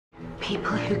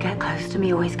People who get close to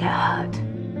me always get hurt.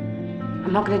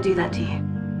 I'm not gonna do that to you.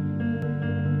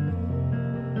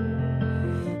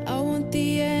 I want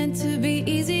the end to be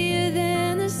easier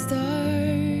than the start.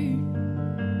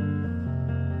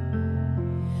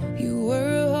 You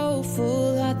were a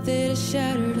hopeful heart that is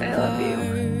shattered apart. I love you.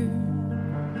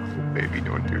 Baby,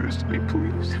 don't do this to me,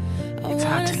 please. It's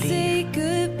hard to leave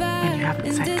when you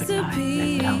haven't said goodbye.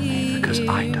 Then tell me, because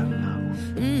I don't know.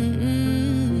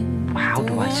 How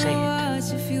do I say it?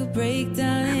 If you break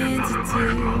down into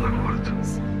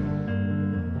tears.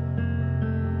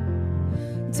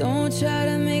 Don't try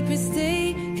to make me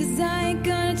stay, 'cause I ain't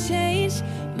gonna change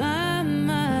my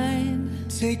mind.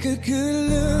 Take a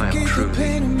good look at the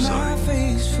pain in my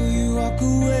face before you walk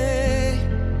away.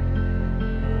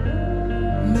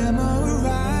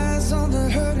 Memorize all the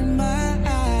hurt in my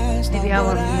eyes. Maybe I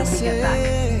won't be able to get back.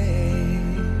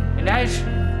 And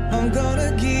I'm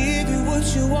gonna give you what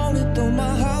you wanted, though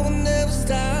my heart will never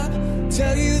stop.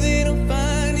 Tell you that I'm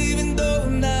fine, even though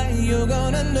now you're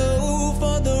gonna know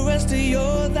for the rest of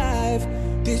your life.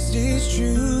 This is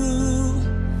true.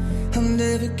 I'm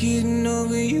never getting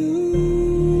over you.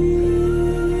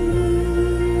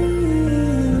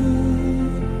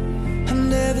 I'm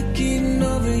never getting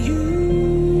over you.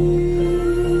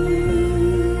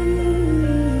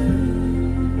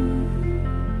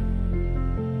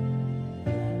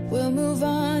 We'll move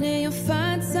on and you'll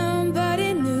find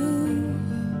somebody new.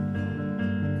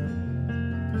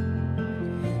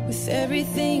 With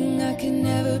everything I can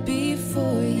never be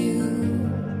for you.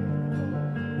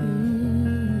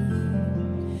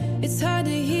 It's hard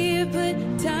to hear, but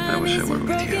time is a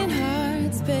broken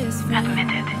heart's best friend.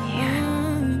 Admitted here.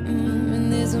 And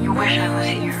there's a You wish I was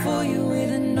here. for you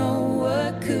with a know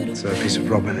what could have So a piece of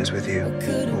Robin is with you,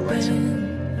 always.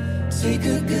 Take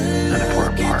a good And if we're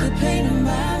look at the apart, pain in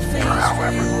my face for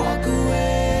however before you long, walk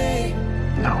away.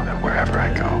 know that wherever I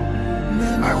go,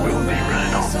 I will be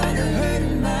running home to you.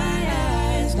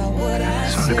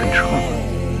 So to control.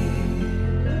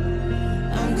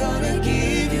 I'm gonna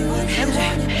give you what you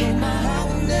want, though my heart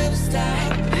will never stop.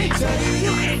 Tell you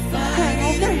you're fine,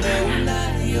 even though now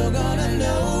you're gonna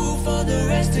know for the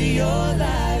rest of your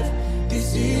life. This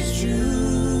is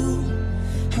true.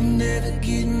 I'm never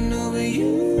getting over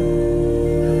you.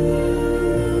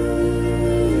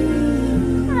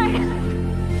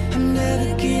 I'm never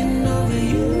getting over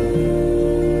you.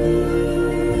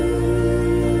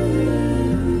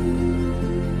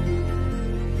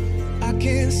 I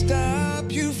can't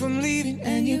stop you from leaving,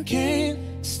 and you can't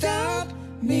stop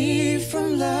me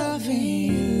from loving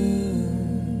you.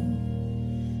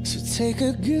 So take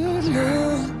a good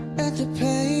look at the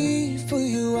pain before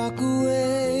you walk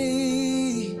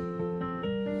away.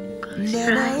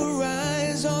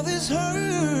 Memorize all this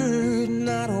hurt,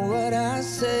 not what I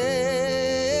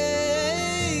say.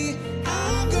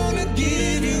 I'm gonna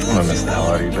give you. I'm gonna miss the hell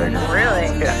out of you, Baker. Really?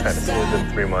 Yeah, it's only been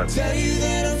 3 months. Tell you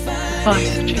that I'm fine, Fine.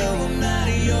 even though now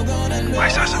you're gonna know Why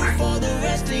is that so bad? for the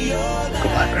rest of your life.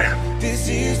 Goodbye, man. This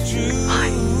is true.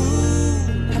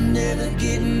 I'm never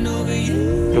getting over you.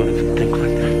 Don't even think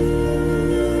like that.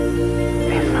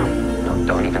 No,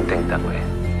 don't even think that way.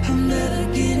 I'm never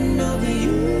getting over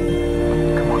you.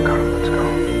 Come on, girl, let's go.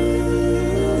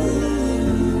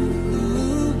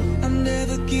 I'm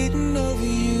never getting over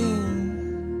you.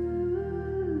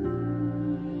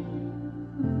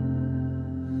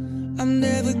 I'm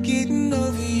never getting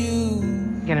over you.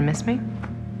 You gonna miss me?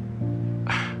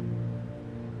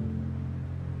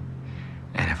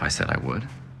 And if I said I would?